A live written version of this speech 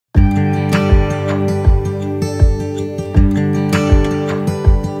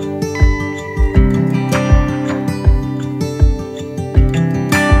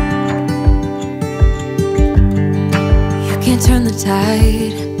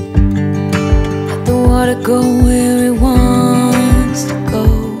inside. Let the water go where it wants to go.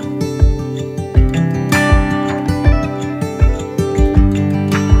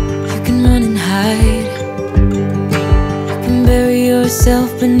 You can run and hide. You can bury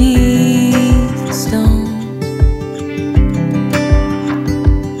yourself beneath the stones.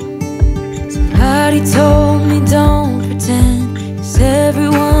 Somebody told me don't pretend, 'cause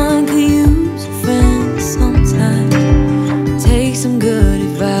everyone could use a friend sometimes. Take some good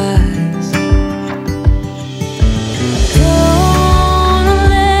advice. Don't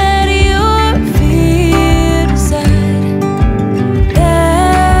let your fear decide.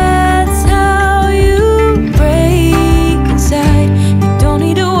 That's how you break inside. You don't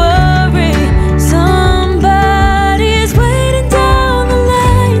need to worry. Somebody is waiting down the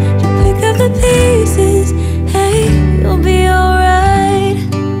line to pick up the pieces. Hey, you'll be alright.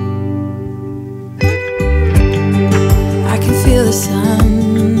 I can feel the sun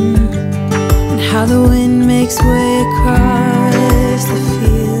and how the wind makes way across the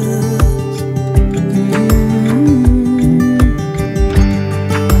fields.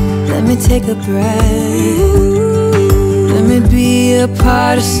 Let me take a breath. Let me be a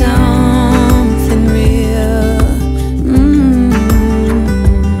part of something real.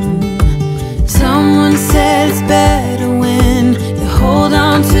 Someone said it's better when you hold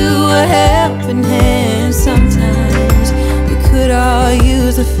on to a helping hand. Sometimes we could all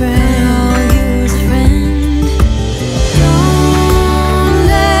use a friend. Don't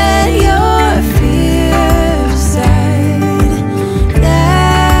let your fear decide.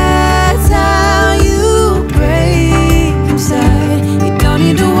 That's how you break inside. You don't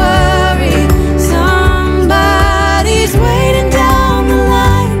need to worry. Somebody's waiting down the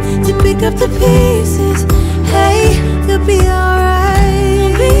line to pick up the pieces. Hey, you'll be alright.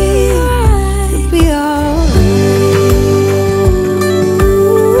 You'll be alright.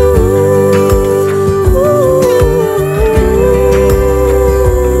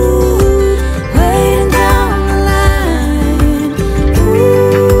 Waiting down the line.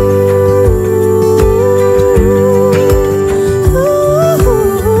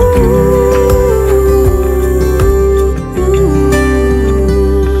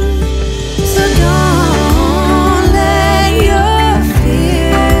 So don't let your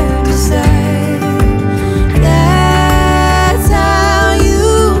fear decide. That's how you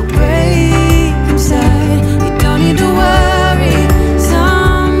break inside. You don't need to worry.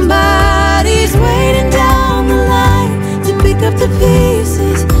 Somebody's waiting down the line to pick up the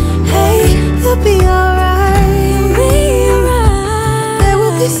pieces. Hey, you'll be alright. There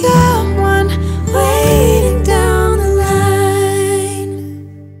will be someone waiting down the line.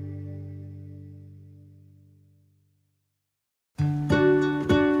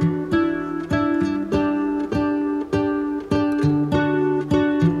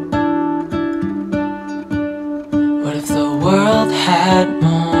 What if the world had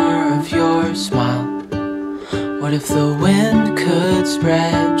more of your smile? What if the wind could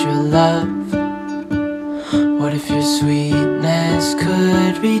spread your love? What if your sweetness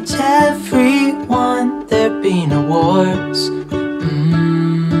could reach everyone? There'd be no wars.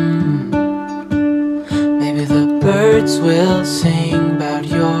 Maybe the birds will sing about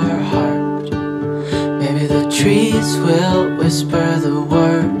your heart. Maybe the trees will whisper the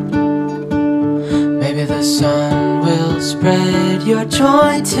word. Maybe the sun will spread your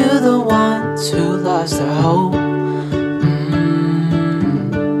joy to the ones who lost their hope.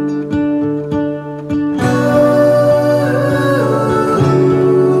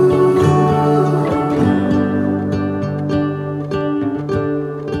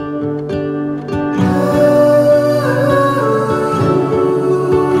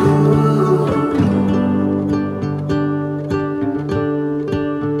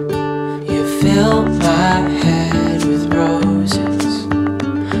 You fill my head with roses.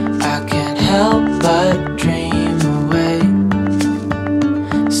 I can't help but dream away.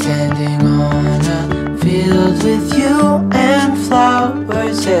 Standing on a field with you and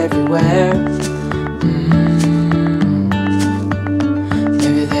flowers everywhere.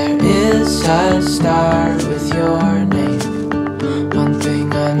 Maybe there is a star with your name. One thing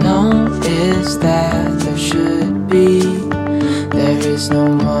I know is that there should be. There is no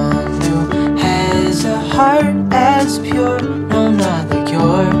one who has a heart as pure, no, not like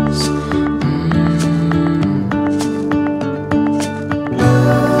yours.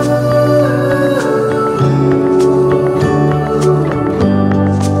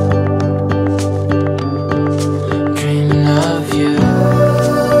 Dreaming of you.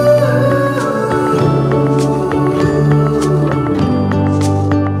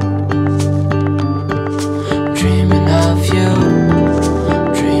 Dreaming of you.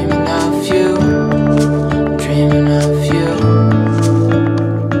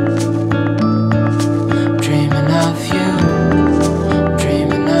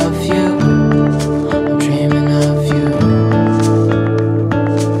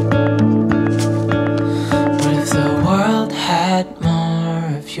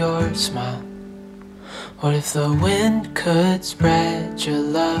 if the wind could spread your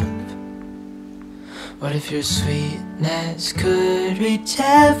love? What if your sweetness could reach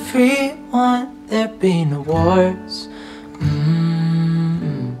everyone? There'd be no wars.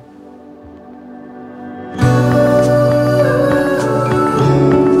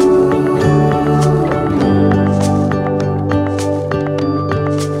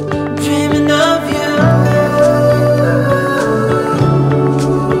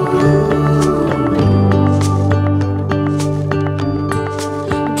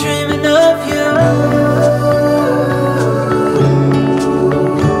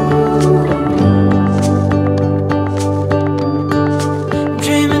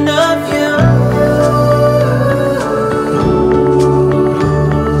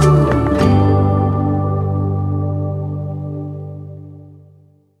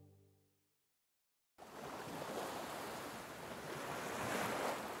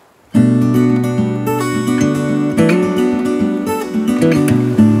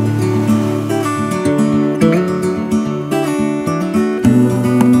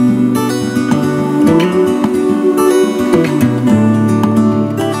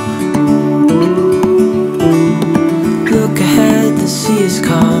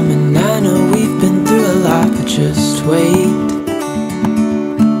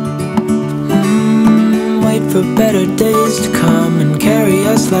 For better days to come and carry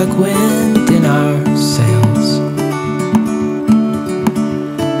us like wind in our sails.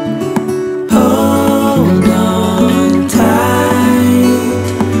 Hold on tight,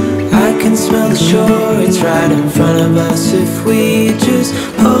 I can smell the shore, it's right in front of us. If we just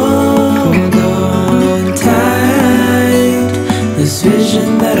hold on tight, this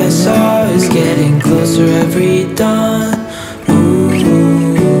vision that I saw is getting closer every dawn.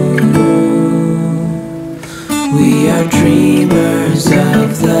 We are dreamers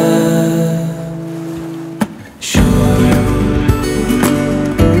of the shore.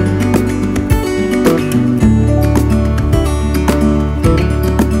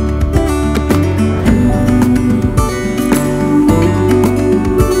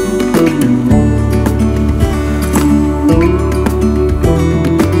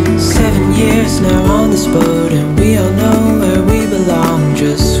 7 years now on this boat, and we all know where we belong.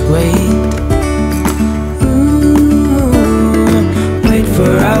 Just wait.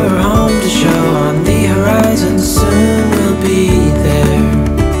 For our home to show on the horizon, soon we'll be there.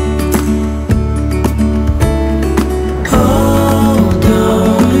 Hold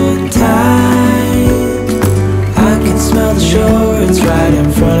on tight, I can smell the shore, it's right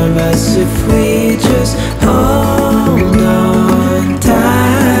in front of us. If we just hold on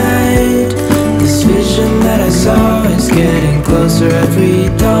tight, this vision that I saw is getting closer every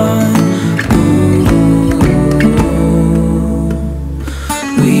dawn.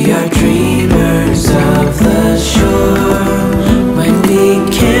 We are dreamers of the shore when we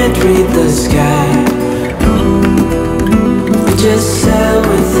can't read the sky. We just sail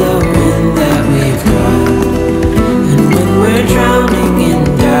with the wind that we've got, and when we're drowning in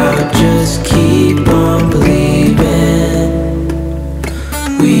doubt, just keep on believing.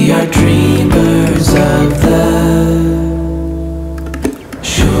 We are dreamers of the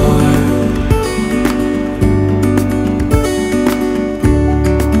shore.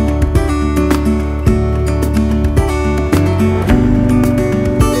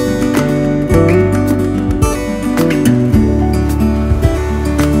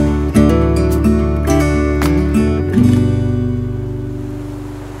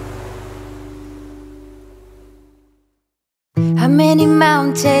 How many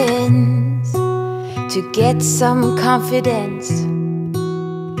mountains to get some confidence?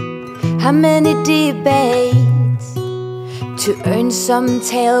 How many debates to earn some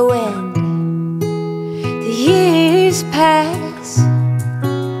tailwind? The years pass,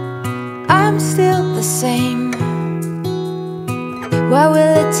 I'm still the same. What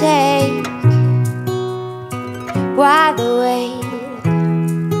will it take? Why the wait?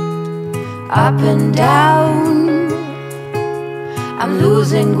 Up and down, I'm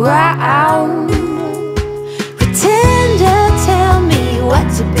losing ground. Pretender, tell me what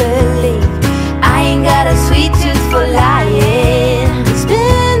to believe. I ain't got a sweet tooth for lying.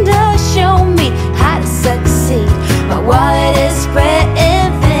 Spender, show me how to succeed. My wallet is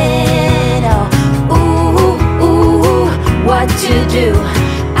spreading thin. Oh, ooh, ooh, what to do?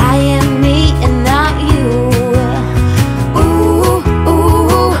 I am me and not you. Ooh,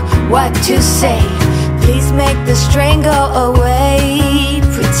 ooh, what to say? Please make the strain go away.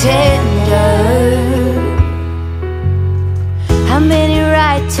 Pretender. How many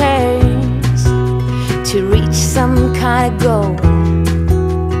right turns to reach some kind of goal?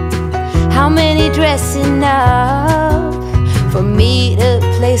 How many dressing up for me to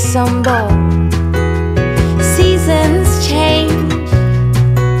play some ball? Seasons change,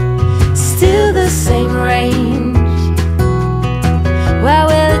 still the same range. What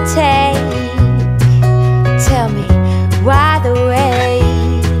will it take? Tell me why the wait.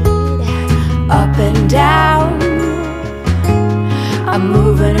 Up and down, I'm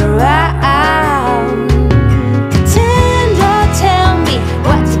moving around. Pretend or tell me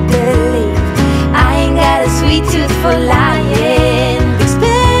what to believe. I ain't got a sweet tooth for lying.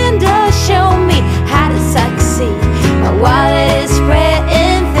 Expand or show me how to succeed. My wallet is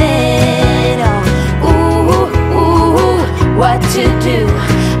spreading thin. Oh, ooh, ooh, what to do?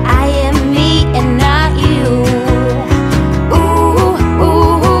 I am me and not you. Ooh,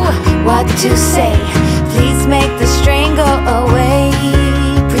 ooh, what to say? Please make the strain go away.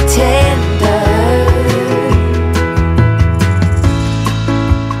 Pretender,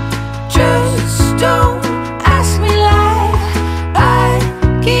 just don't ask me like I'd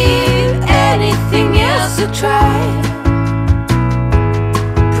give anything else a try.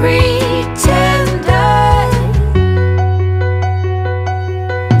 Pretender,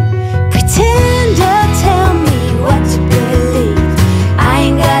 pretender, tell me what to believe. I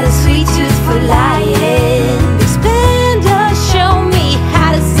ain't got a sweet tooth for lying. Expand or show me how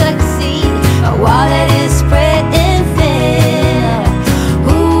to succeed. My wallet is spreading thin.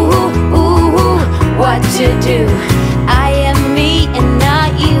 Ooh, ooh, what to do? I am me and not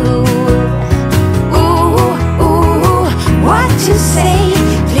you. Ooh, ooh, what to say?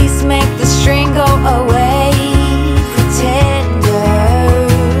 Please make the string go away. Pretender,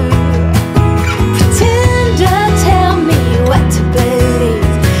 pretender, tell me what to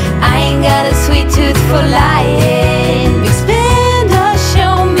believe. I ain't got a sweet tooth for lying. Expand or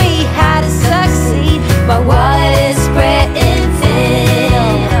show me how to succeed. My wallet is spreading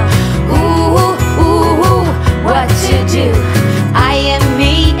thin. Ooh, ooh, what to do? I am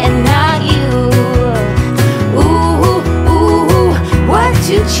me and not you. Ooh, ooh, what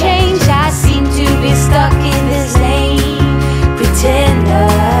to change? I seem to be stuck in this lane. Pretender.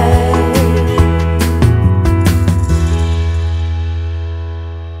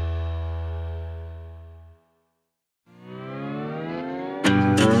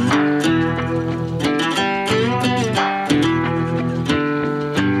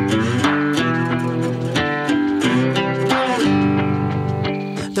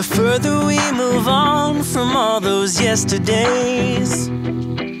 The further we move on from all those yesterdays,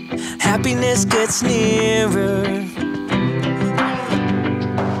 happiness gets nearer.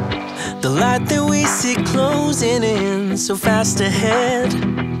 The light that we see closing in so fast ahead,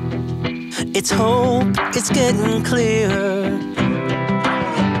 it's hope, it's getting clearer.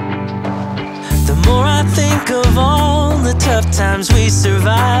 The more I think of all the tough times we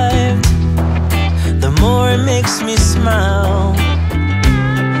survived, the more it makes me smile.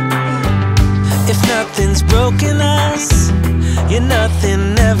 If nothing's broken us, yeah,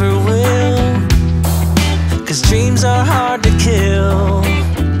 nothing ever will. 'Cause dreams are hard to kill.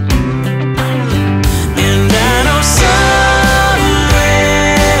 And I know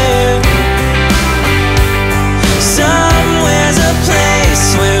somewhere's a place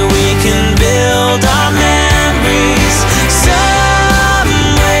where we can build our memories. Somewhere,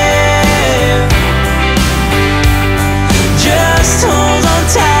 just hold on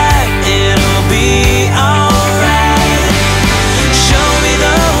tight, it'll be alright. Show me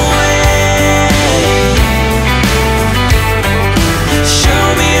the way. Show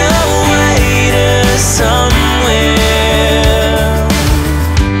me a way to somewhere.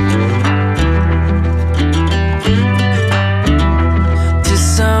 To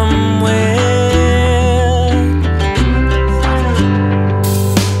somewhere.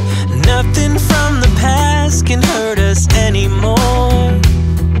 Nothing from the past can hurt us anymore.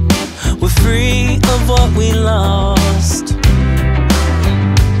 We're free of what we lost.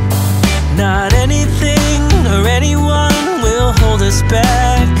 Not anything or anyone will hold us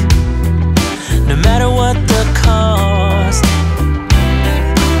back, no matter what the cost.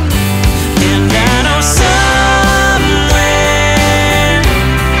 And I know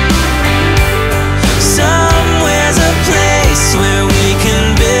somewhere's a place where we can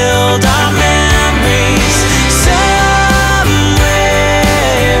build our memories. Somewhere,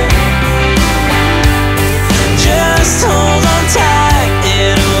 just hold on tight,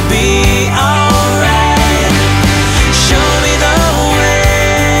 it'll be alright. Show me the way.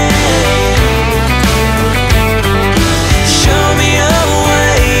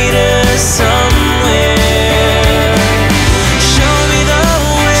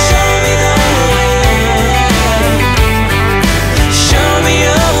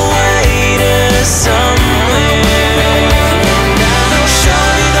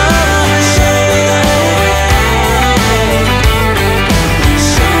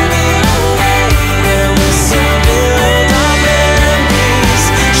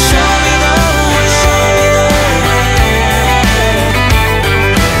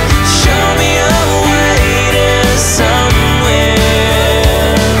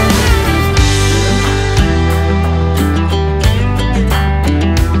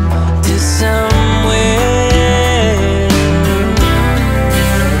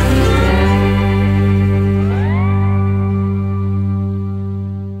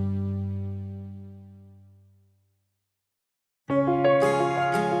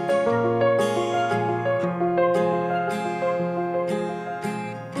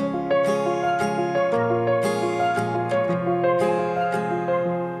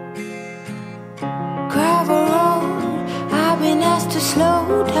 to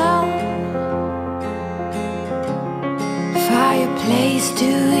slow down. Fireplace, do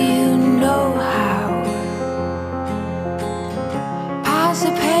you know how? Piles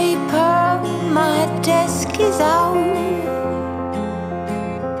of paper, my desk is out.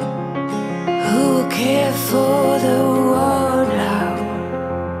 Who will care for the world now?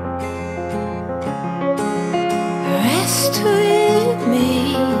 Rest with me,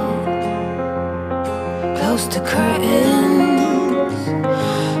 close to curtains,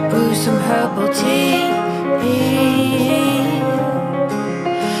 brew some herbal tea.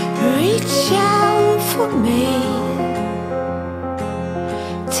 Reach out for me,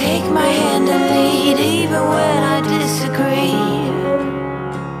 take my hand and lead even when I disagree.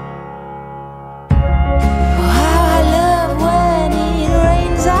 Oh, how I love when it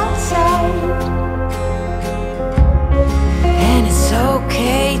rains outside, and it's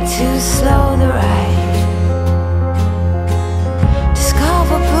okay to slow the ride.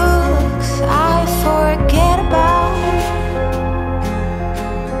 Discover books I forget about,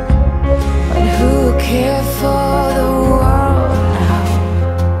 but who care for the world now?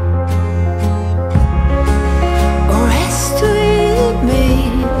 Rest with me,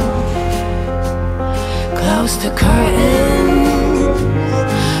 close the curtains,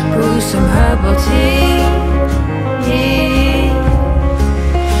 brew some herbal tea.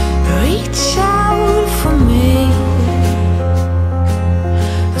 Reach out for me,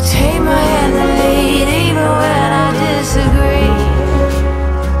 take my hand and lead even when I disagree.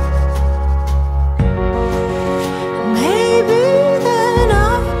 Maybe then I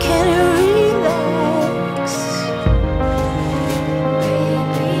can relax.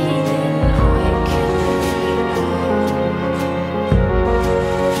 Maybe then I can relax.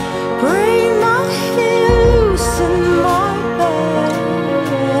 Bring my heels in my bed.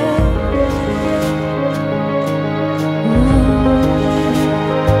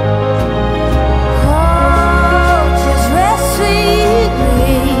 Oh, just rest with me,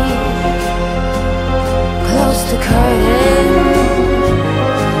 close the curtain,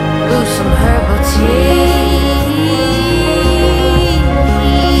 brew some herbal tea.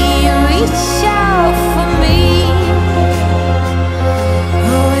 Reach out for me,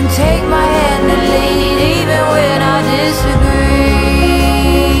 oh, and take my hand and lead even when I disagree.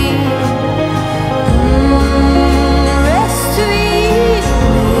 Rest with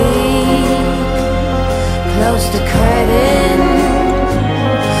me, close the curtain,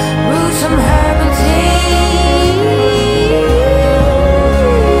 brew some herbal tea.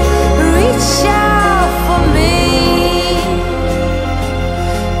 Reach out for me,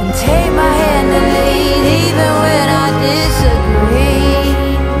 and take my hand and lead even when I disagree.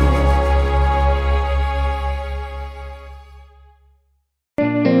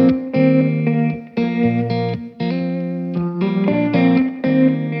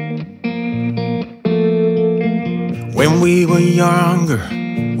 When we were younger,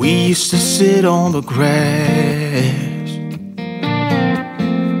 we used to sit on the grass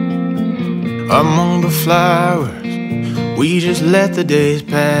among the flowers. We just let the days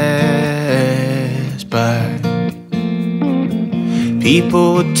pass by.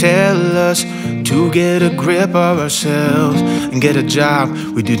 People would tell us to get a grip of ourselves and get a job.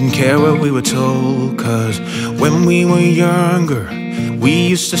 We didn't care what we were told, 'cause when we were younger, we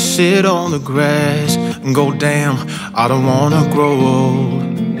used to sit on the grass and go, damn, I don't wanna grow old.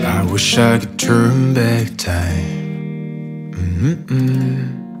 I wish I could turn back time.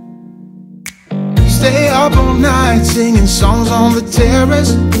 Stay up all night singing songs on the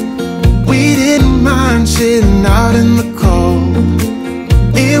terrace. We didn't mind sitting out in the cold.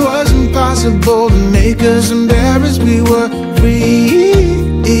 It wasn't possible to make us embarrassed. We were free.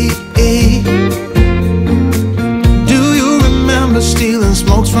 Do you remember stealing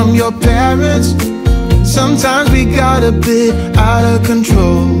smokes from your parents? Sometimes we got a bit out of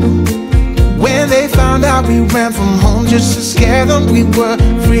control. When they found out we ran from home just to scare them, we were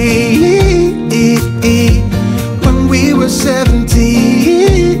free. When we were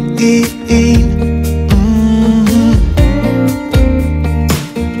 17.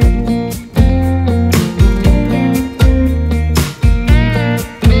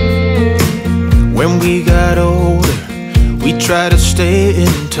 When we got older, we tried to stay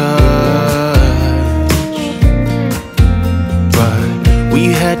in touch, but we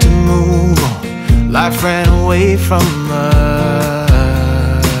had to move on. Life ran away from us.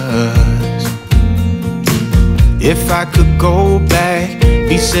 If I could go back,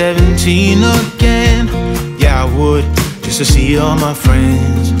 be 17 again, yeah I would, just to see all my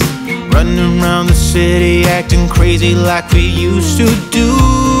friends running around the city, acting crazy like we used to do.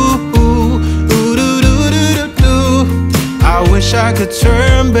 I wish I could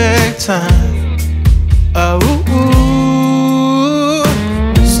turn back time. Oh,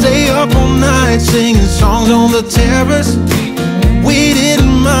 stay up all night singing songs on the terrace. We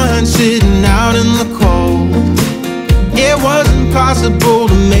didn't mind sitting out in the cold. It wasn't possible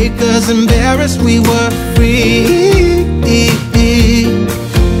to make us embarrassed. We were free.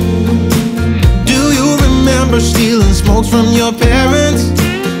 Do you remember stealing smokes from your parents?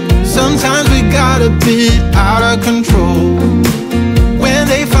 Sometimes we got a bit out of control. When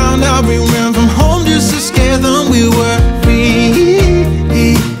they found out we ran from home just to scare them, we were free.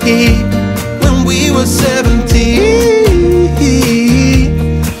 When we were 17.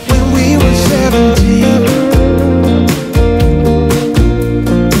 When we were 17.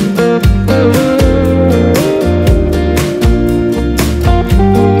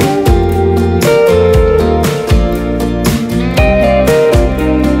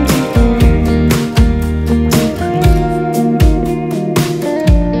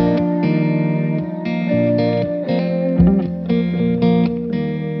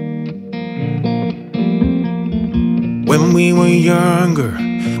 When we were younger,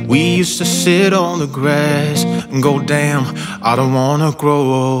 we used to sit on the grass and go, damn, I don't wanna grow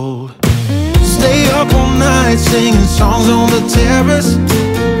old. Stay up all night singing songs on the terrace.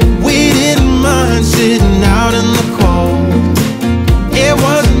 We didn't mind sitting out in the cold. It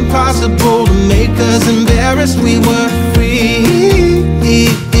wasn't possible to make us embarrassed. We were free.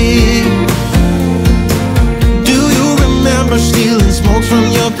 Do you remember stealing smokes from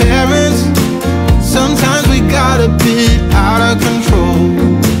your parents? Sometimes we got a bit out of control.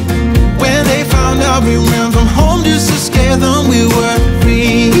 When they found out we ran from home just to scare them, we were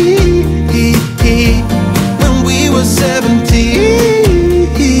free. When we were 17.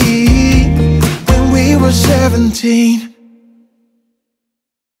 When we were 17.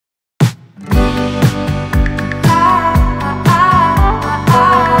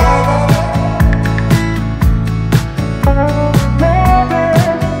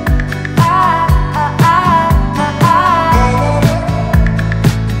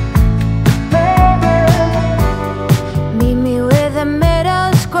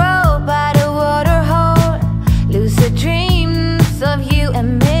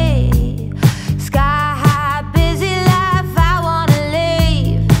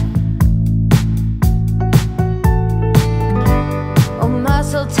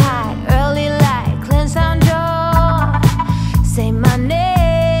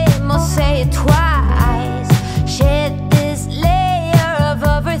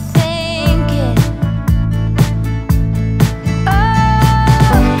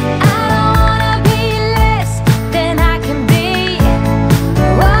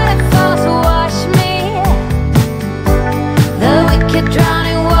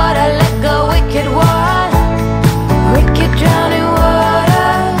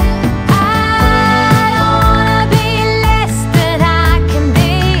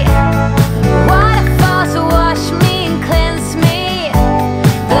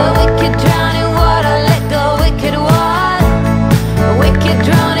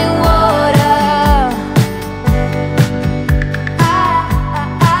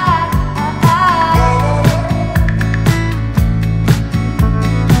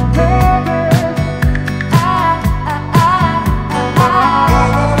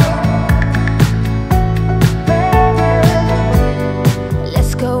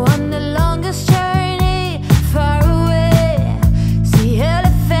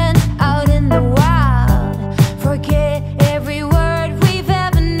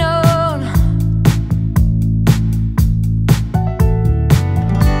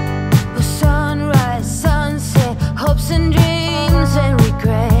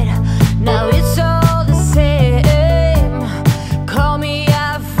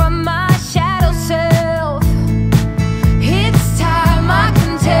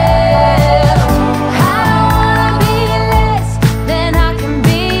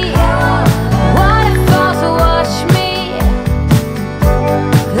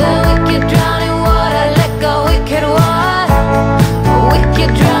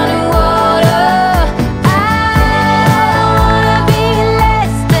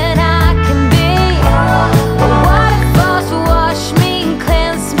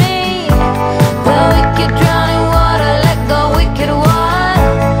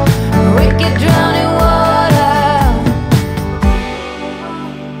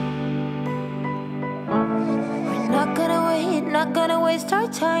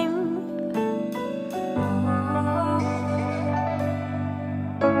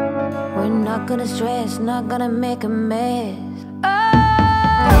 Not gonna stress, not gonna make a mess. Oh,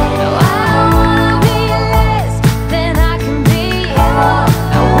 no, I don't wanna be less than I can be.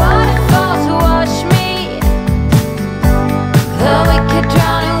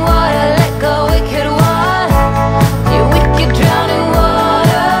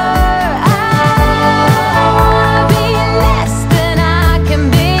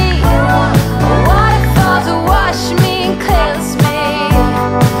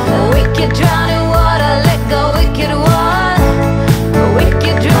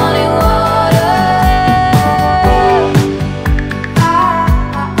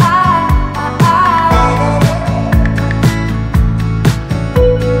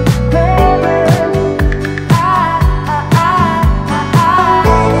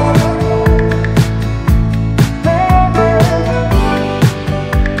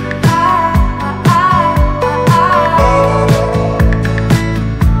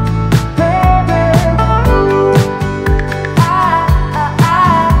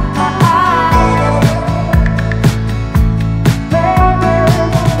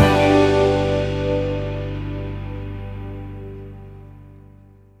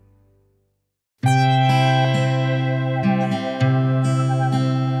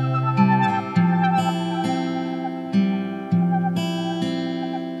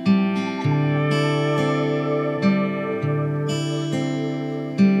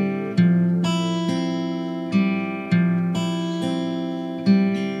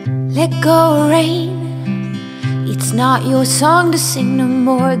 let go, rain. It's not your song to sing no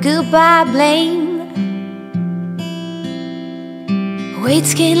more. Goodbye, blame.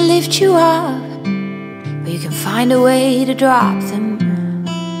 Weights can't lift you up, but you can find a way to drop them.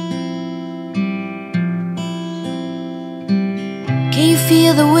 Can you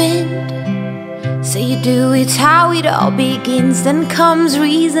feel the wind? Say you do, it's how it all begins. Then comes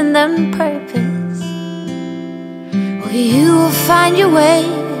reason, then purpose. Well, you will find your way.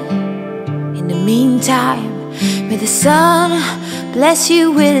 In the meantime, may the sun bless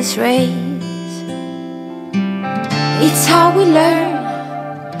you with its rays. It's how we learn.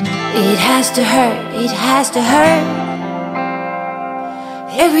 It has to hurt, it has to hurt.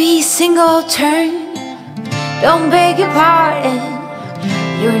 Every single turn. Don't beg your pardon.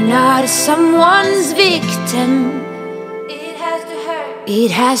 You're not someone's victim. It has to hurt.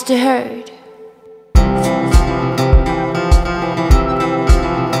 It has to hurt.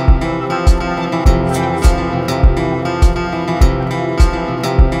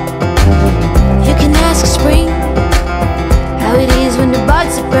 You can ask spring how it is when the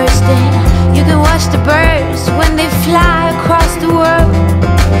buds are bursting. You can watch the birds when they fly across the world.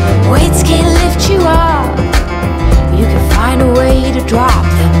 Weights can't lift you up. You can find a way to drop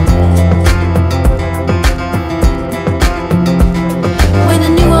them. When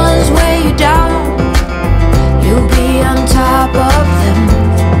the new ones weigh you down, you'll be on top of them.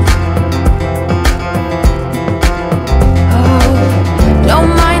 Oh,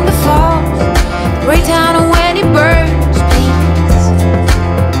 don't mind the fall, break down when it burns, please.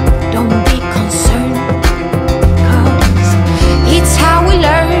 Don't be concerned, 'cause it's how we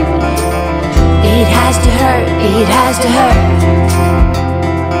learn. It has to hurt, it has to hurt.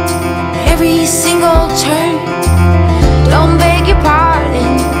 Every single turn. Don't beg your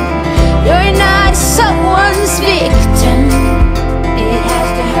pardon. You're not someone's victim. It has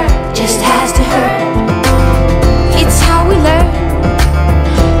to hurt, just has to hurt. It's how we learn.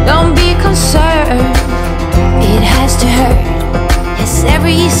 Don't be concerned. It has to hurt. Yes,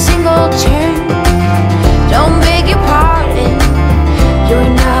 every single turn. Don't beg your pardon.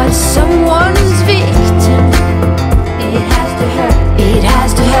 You're not someone's victim. It has to hurt. It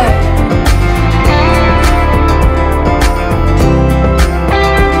has to hurt.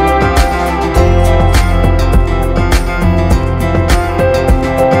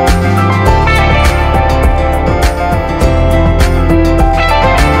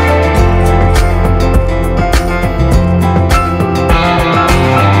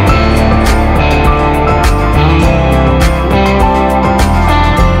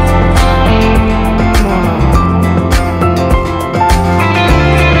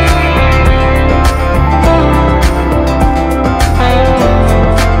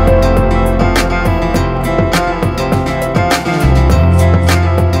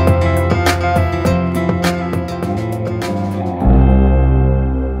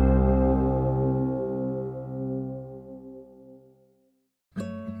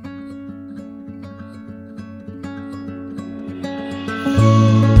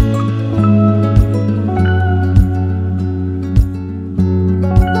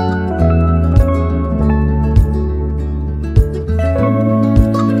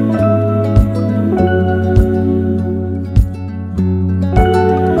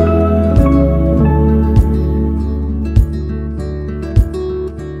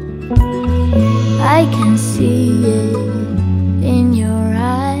 I can see it in your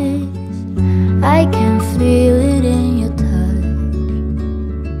eyes. I can feel it in your touch.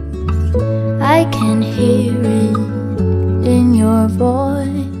 I can hear it in your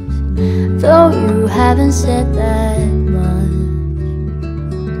voice, though you haven't said that much.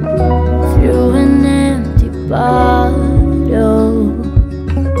 Through an empty bottle,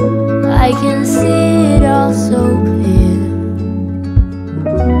 I can see it all so clear.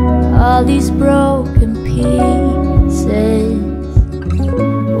 All these broken pieces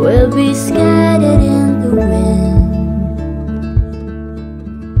will be scattered in the wind.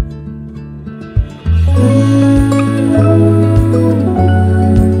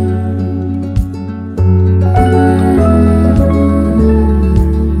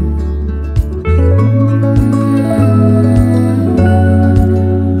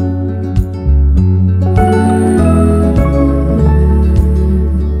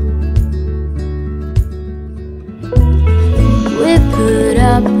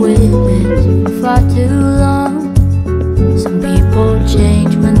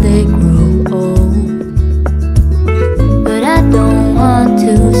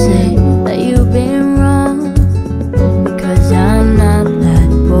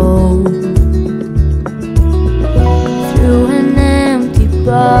 Through an empty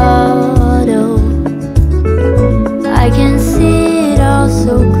bar,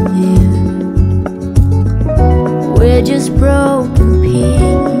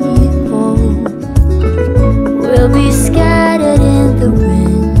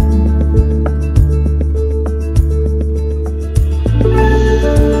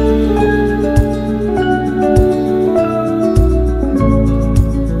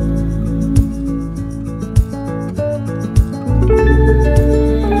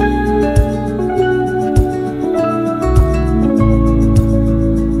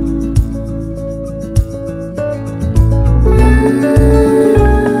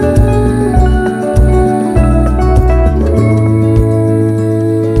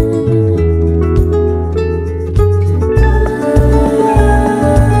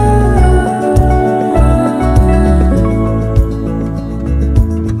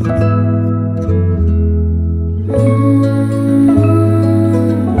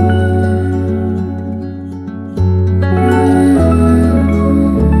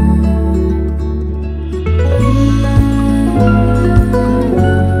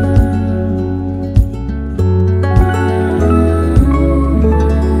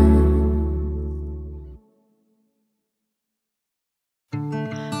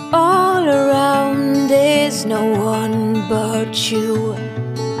 there's no one but you.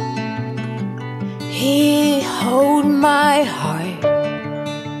 Here, hold my heart.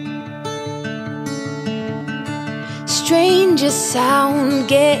 Stranger sound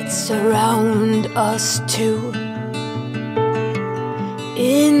gets around us two.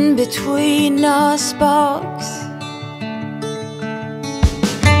 In between our sparks,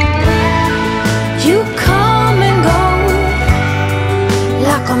 you come and go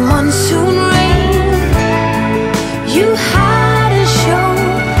like a monsoon rain. You had a show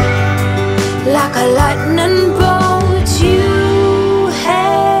like a lightning bolt. You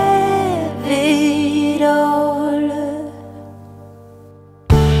have it all.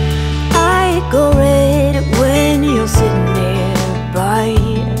 I go red when you're sitting nearby.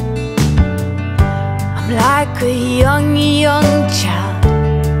 I'm like a young child.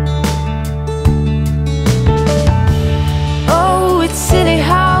 Oh, it's silly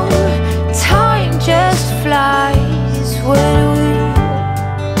how time just flies when we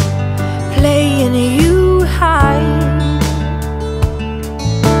play and you hide.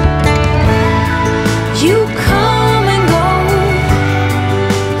 You come and go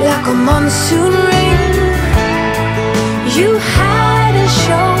like a monsoon rain. You had a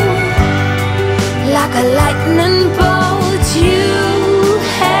show like a lightning bolt. You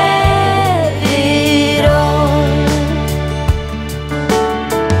have it all.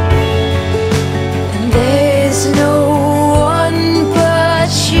 And there's no one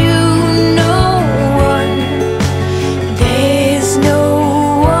but you, no one. There's no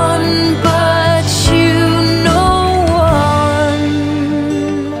one but you, no one.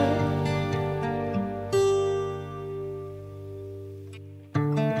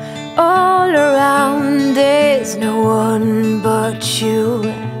 All around, there's no one but you.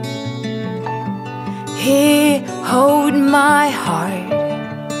 Here, hold my heart.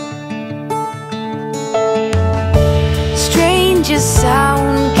 Stranger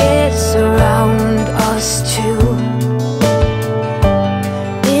sound gets around us two.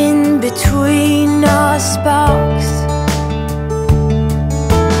 In between our sparks,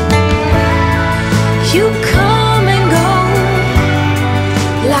 you come and go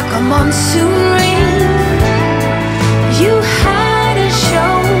like a monsoon rain. You had a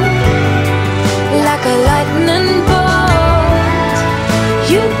show like a lightning bolt.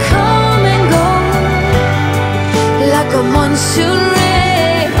 You come and go like a monsoon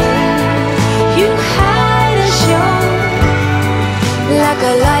rain. You had a show like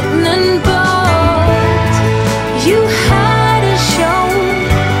a lightning bolt. You had a show.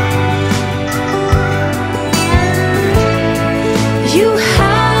 You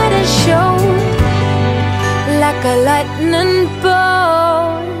had a show like a lightning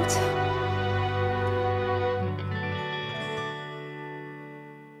bolt.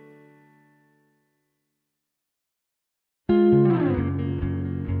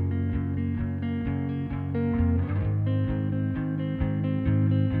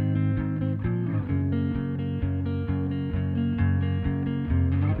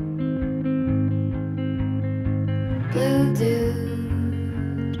 Blue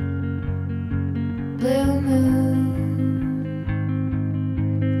dude, blue moon,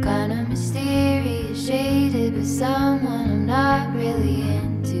 kinda mysterious, shaded with someone I'm not really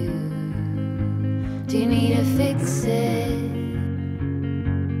into. Do you need to fix it?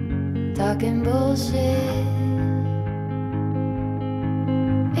 Talking bullshit.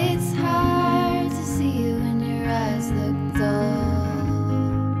 It's hard to see you when your eyes look dull.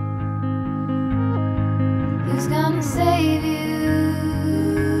 Who's gonna save you?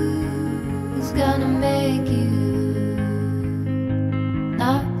 Who's gonna make you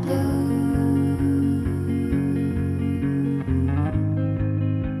not blue?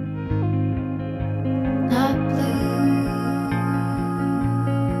 Not blue.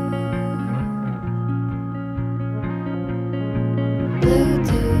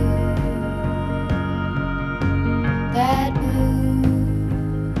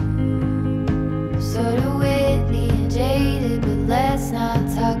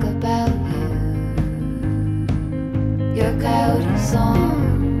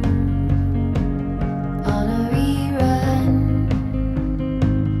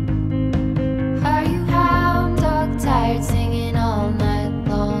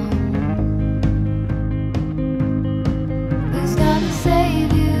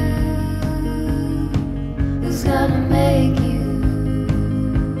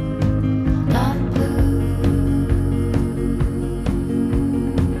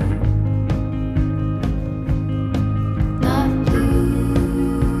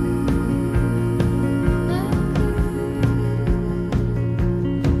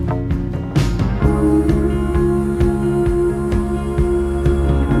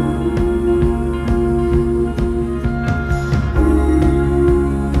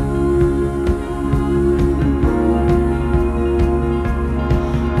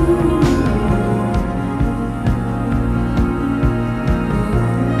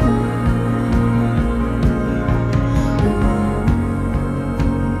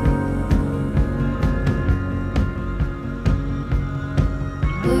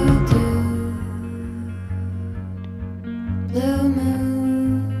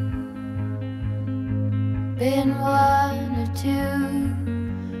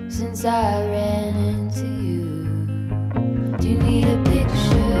 since I ran into you. Do you need a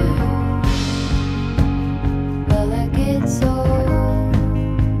picture? Well, that gets old.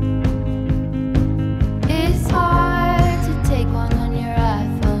 It's hard to take one when your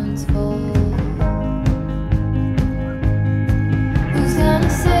iPhone's full. Who's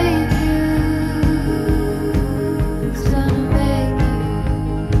gonna save you? Who's gonna make you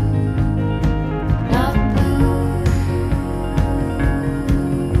not blue?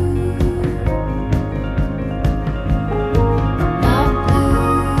 Not blue.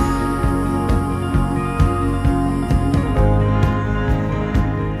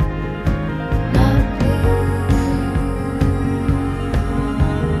 Not blue.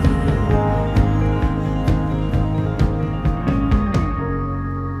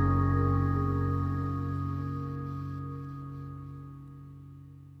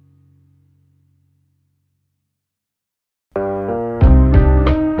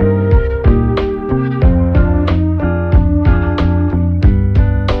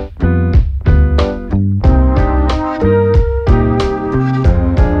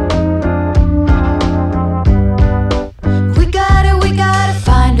 We gotta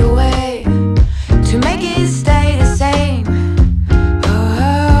find a way to make it stay the same.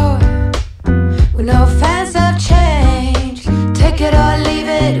 Oh, we know fans have changed. Take it or leave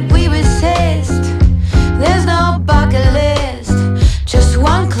it, we resist. There's no bucket list, just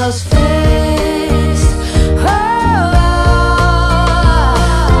one close fist.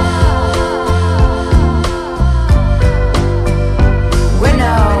 We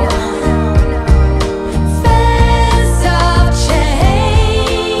know fans of change.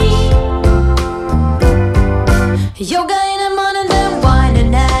 Yoga in the morning, then wine at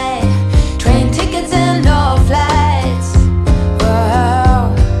night. Train tickets and no flights.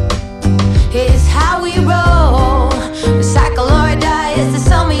 Whoa, it's how we roll. Recycle or die is the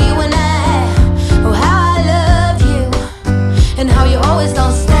sum of you and I. Oh, how I love you, and how you always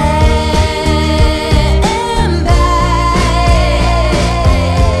don't stand by.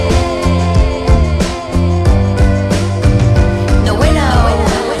 No, we know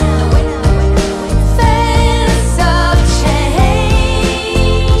fans of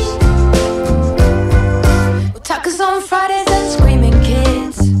change. Well, talkers on Fridays and screaming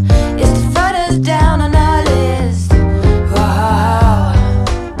kids is to put us down on our list. Wow.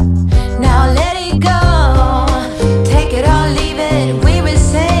 Now let it go. Take it or leave it, we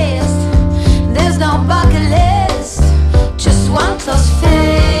resist. There's no bucket list, just one close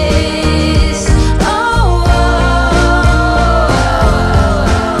fist. Oh,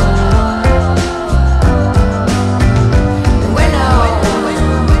 we know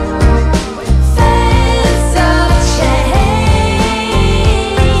fans of change.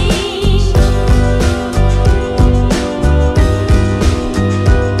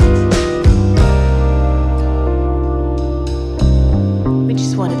 We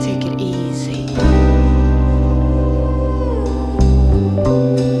just want to take it easy.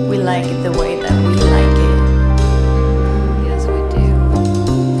 We like it the way that we like it. Yes, we do.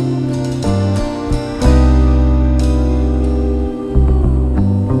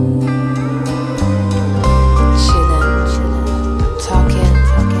 Chillin', talking.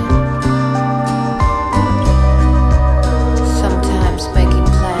 Sometimes making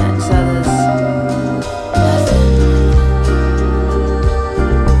plans, others nothing.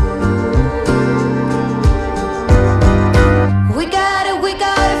 We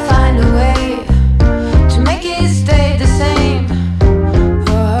gotta find a way to make it stay the same.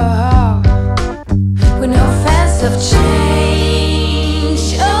 Oh, we know fans of change.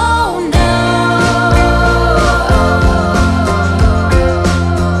 Oh no,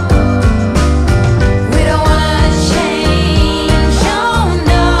 we don't wanna change. Oh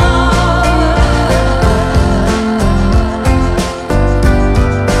no,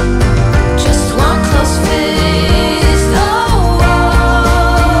 just one close fist. Oh,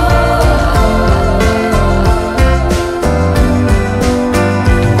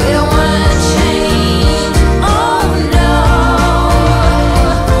 we don't wanna change. Oh no.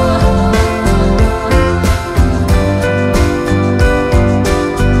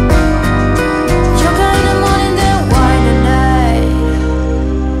 Yoga in the morning, then wine at night.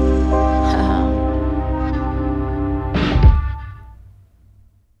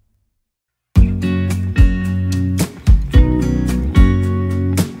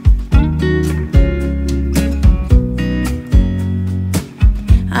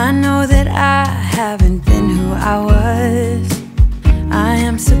 I know that I haven't been who I was. I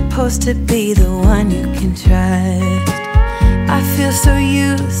am supposed to be the one you can trust. I feel so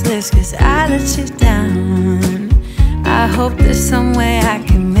useless 'cause I let you down. I hope there's some way I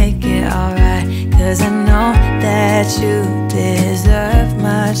can make that you deserve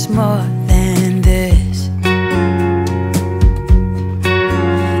much more than this.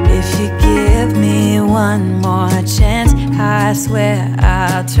 If you give me one more chance, I swear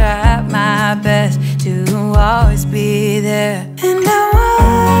I'll try my best to always be there. And I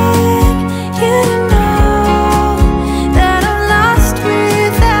want you to know that I'm lost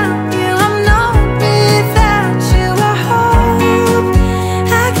without you. I'm not without you. I hope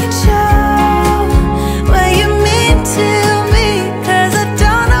I can show what you mean to me, 'cause I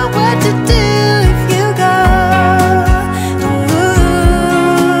don't know what to do if you go. Ooh,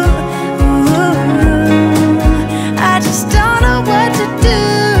 ooh, I just don't know what to do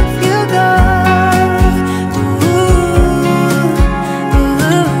if you go.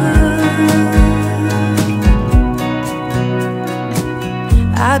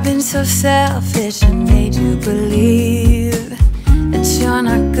 I've been so selfish and made you believe that you're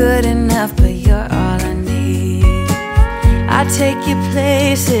not good enough, but you're all I need. I'd take you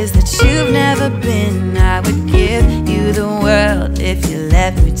places that you've never been. I would give you the world if you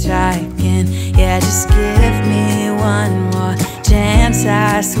let me try again. Yeah, just give me one more chance.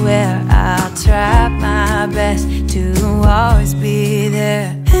 I swear I'll try my best to always be there.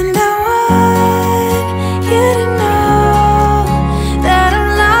 And I want you to know that I'm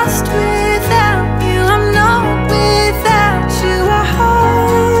lost without you. I'm not without you. I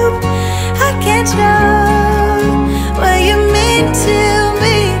hope I can show what you mean to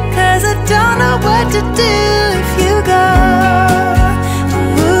me, 'cause I don't know what to do if you go.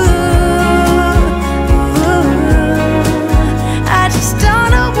 Ooh, ooh, I just don't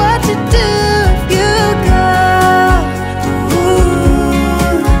know what to do if you go.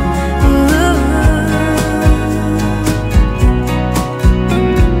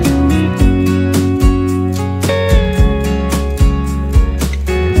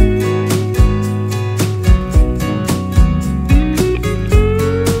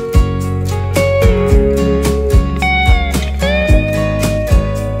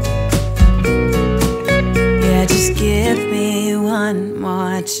 Yeah, just give me one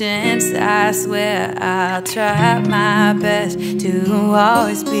more chance. I swear I'll try my best to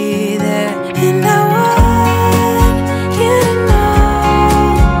always be there. And I want you to know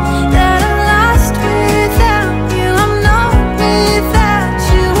that I'm lost without you. I'm not without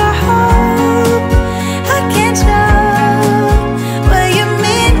you. I hope I can show what you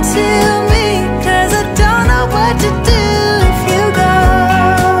mean to me, 'cause I don't know what to do if you go.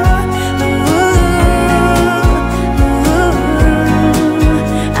 Ooh,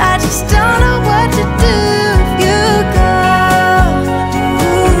 I just don't know what to do if you go.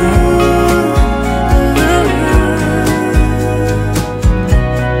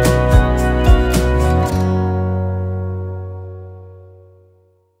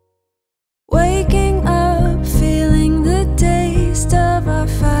 Waking up, feeling the taste of our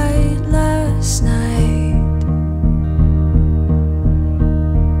fight last night.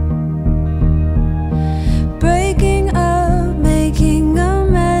 Breaking up, making a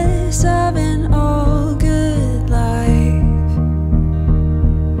mess of an all good life.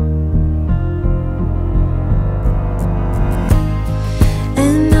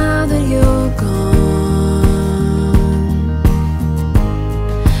 And now that you're gone,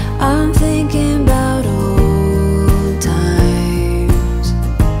 I'm thinking about old times.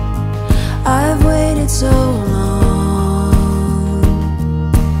 I've waited so long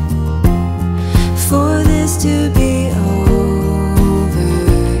for this to be over.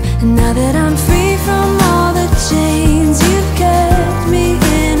 And now that I'm free from all the chains you've kept me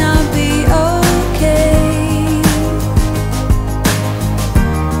in, I'll be okay.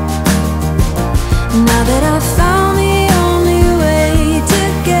 Now that I've found the only way to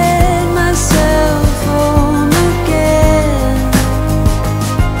get myself home again,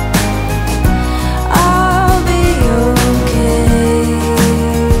 I'll be okay.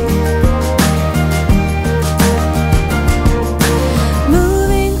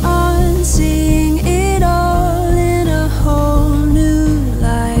 Moving on, seeing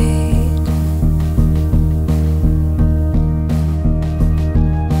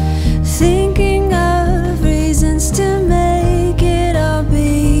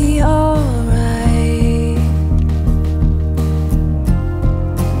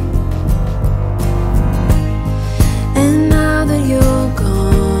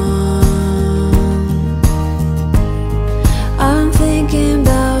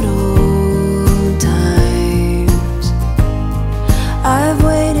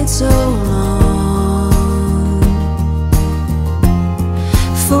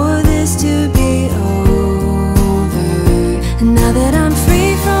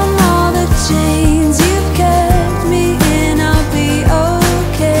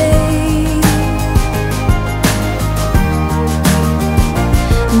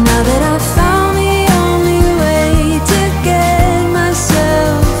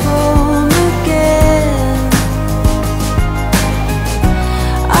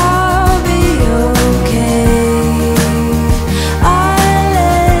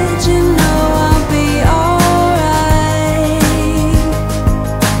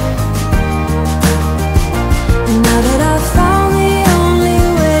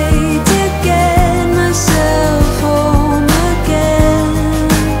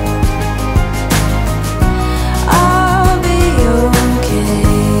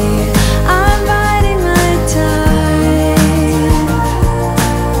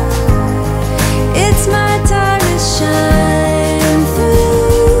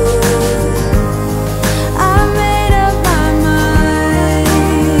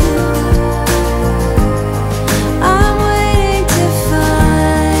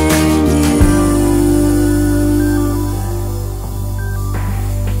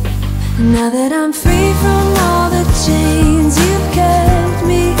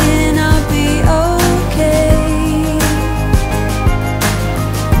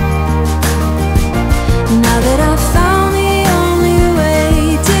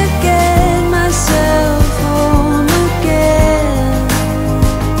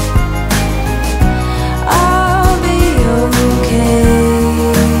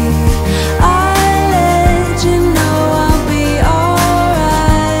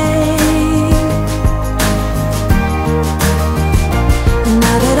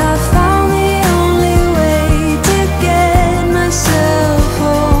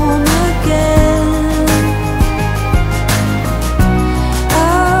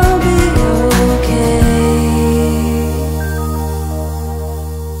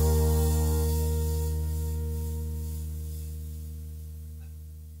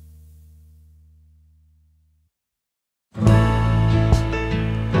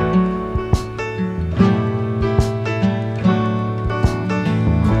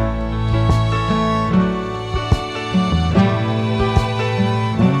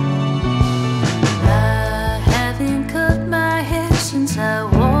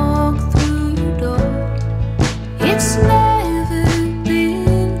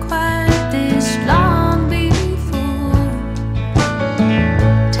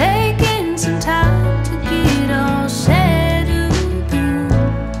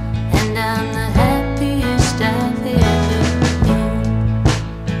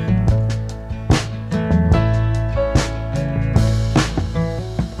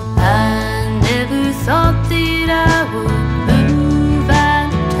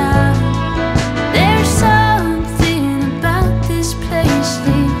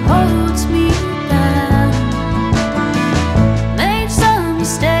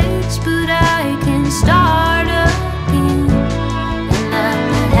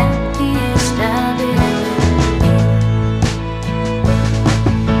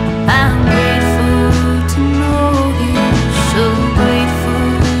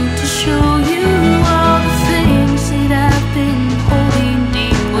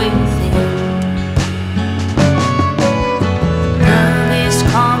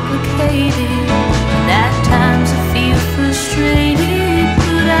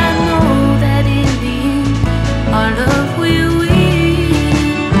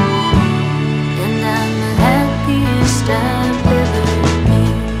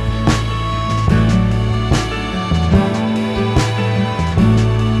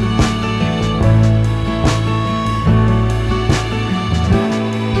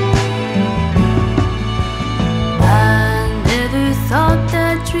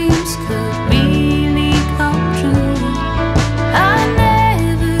dreams could really come true. I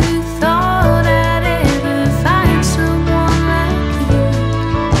never thought I'd ever find someone like you.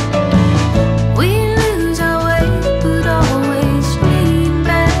 We lose our way, but always lean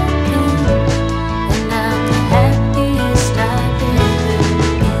back in. And I'm the happiest I've ever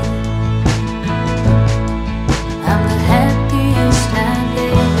been. I'm the happiest I've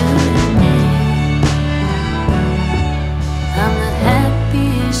ever been. I'm the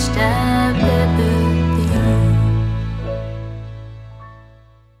happiest I've ever been.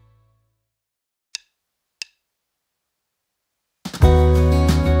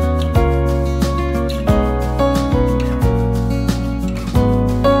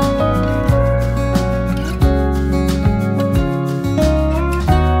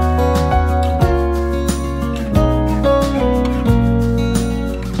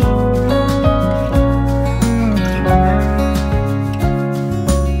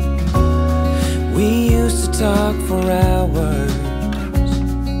 We used to talk for hours,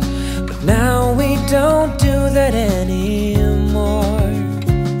 but now we don't do that anymore.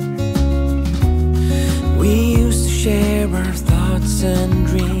 We used to share our thoughts and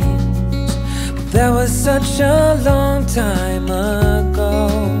dreams, but that was such a long time ago.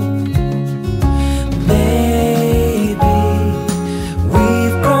 Maybe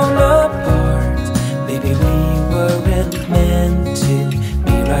we've grown apart. Maybe we weren't meant to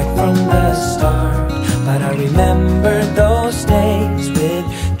be right from the start. But I remember those days with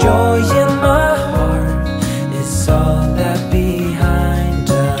joy in my heart. It's all that behind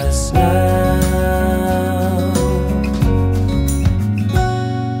us now.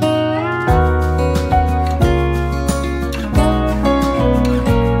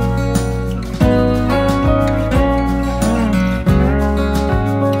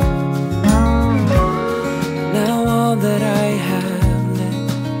 Now all that I have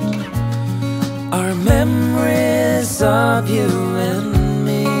left are memories of you and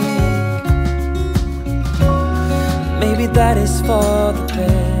me. Maybe that is for the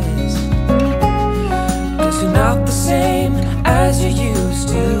best, 'cause you're not the same as you used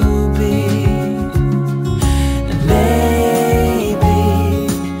to be. And maybe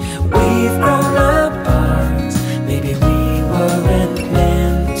we've grown apart. Maybe we weren't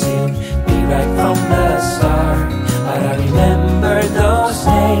meant to be right from the start. But I remember those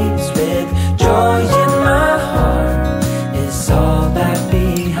days with joy in my heart. It's all that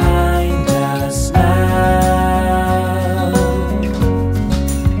behind us now.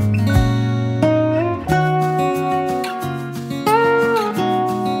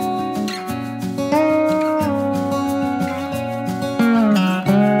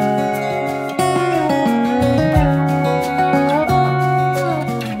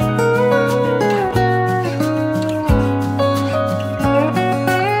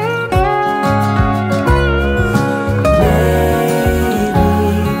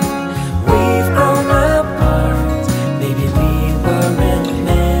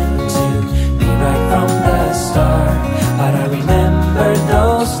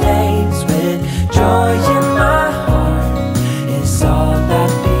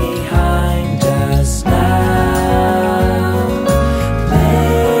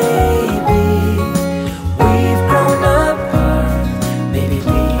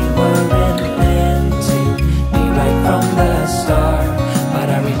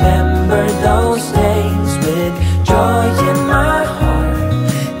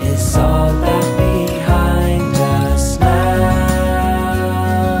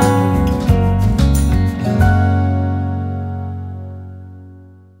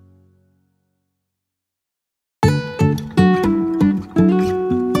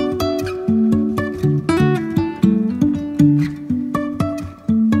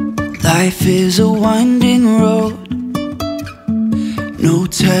 Life is a winding road, no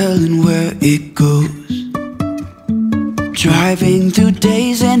telling where it goes. Driving through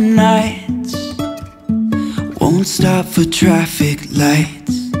days and nights, won't stop for traffic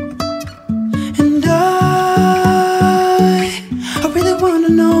lights. And I really wanna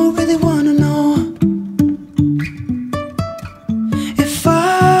know, if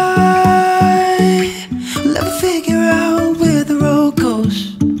I'll ever figure out where the road goes.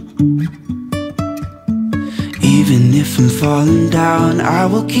 Even if I'm falling down, I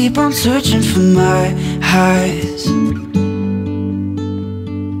will keep on searching for my highs.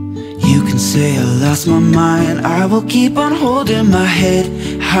 You can say I lost my mind, I will keep on holding my head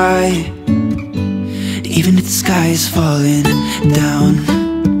high. Even if the sky is falling down.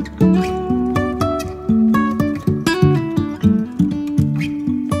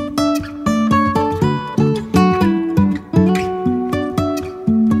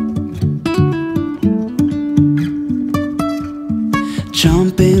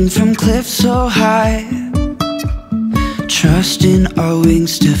 lift so high, trusting our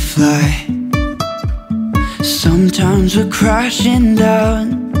wings to fly. Sometimes we're crashing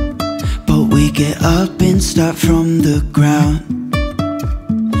down, but we get up and start from the ground.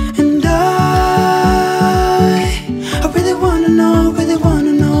 And I really wanna know, really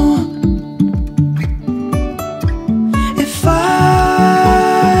wanna know if I'll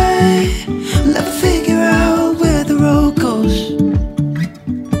ever figure out where the road goes.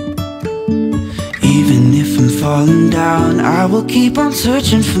 Even if I'm falling down, I will keep on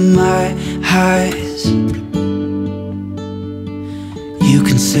searching for my highs. You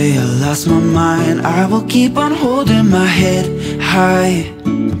can say I lost my mind, I will keep on holding my head high.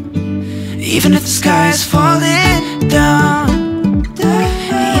 Even if the sky is falling down,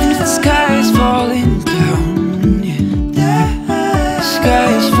 even if the sky is falling down, yeah. The sky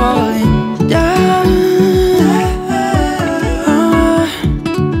is falling down.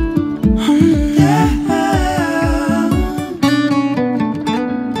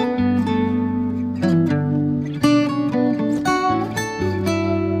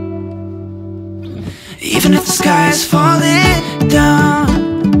 Even if the sky is falling